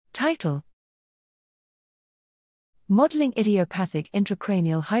Title: Modeling Idiopathic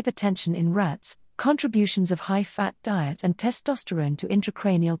Intracranial Hypertension in Rats, Contributions of High-Fat Diet and Testosterone to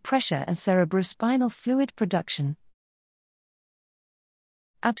Intracranial Pressure and Cerebrospinal Fluid Production.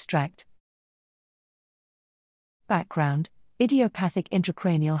 Abstract. Background: Idiopathic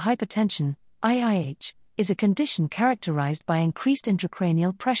intracranial hypertension, IIH, is a condition characterized by increased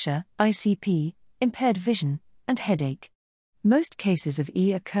intracranial pressure, ICP, impaired vision, and headache. Most cases of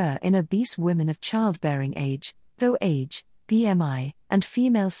E occur in obese women of childbearing age, though age, BMI, and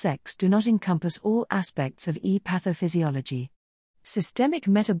female sex do not encompass all aspects of E pathophysiology. Systemic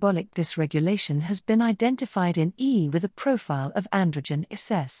metabolic dysregulation has been identified in E with a profile of androgen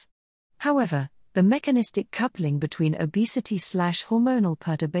excess. However, the mechanistic coupling between obesity/hormonal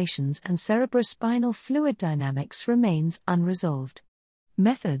perturbations and cerebrospinal fluid dynamics remains unresolved.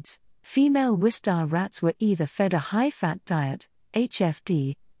 Methods: female Wistar rats were either fed a high-fat diet,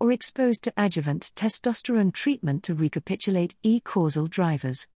 HFD, or exposed to adjuvant testosterone treatment to recapitulate E causal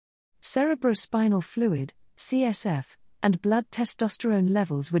drivers. Cerebrospinal fluid, CSF, and blood testosterone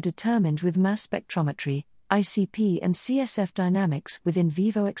levels were determined with mass spectrometry, ICP and CSF dynamics with in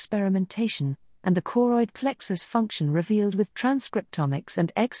vivo experimentation, and the choroid plexus function revealed with transcriptomics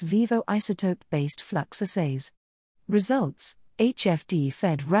and ex vivo isotope-based flux assays. Results: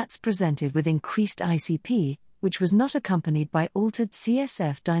 HFD-fed rats presented with increased ICP, which was not accompanied by altered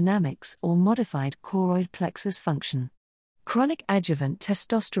CSF dynamics or modified choroid plexus function. Chronic adjuvant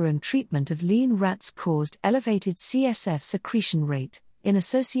testosterone treatment of lean rats caused elevated CSF secretion rate, in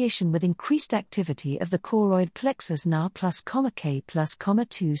association with increased activity of the choroid plexus Na plus, K plus,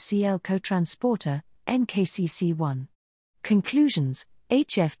 2 Cl cotransporter, NKCC1. Conclusions: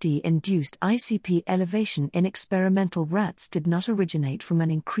 HFD-induced ICP elevation in experimental rats did not originate from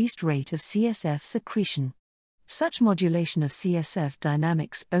an increased rate of CSF secretion. Such modulation of CSF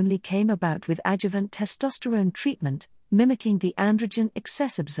dynamics only came about with adjuvant testosterone treatment, mimicking the androgen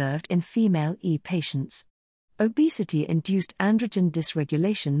excess observed in female E patients. Obesity-induced androgen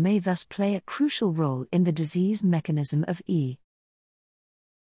dysregulation may thus play a crucial role in the disease mechanism of E.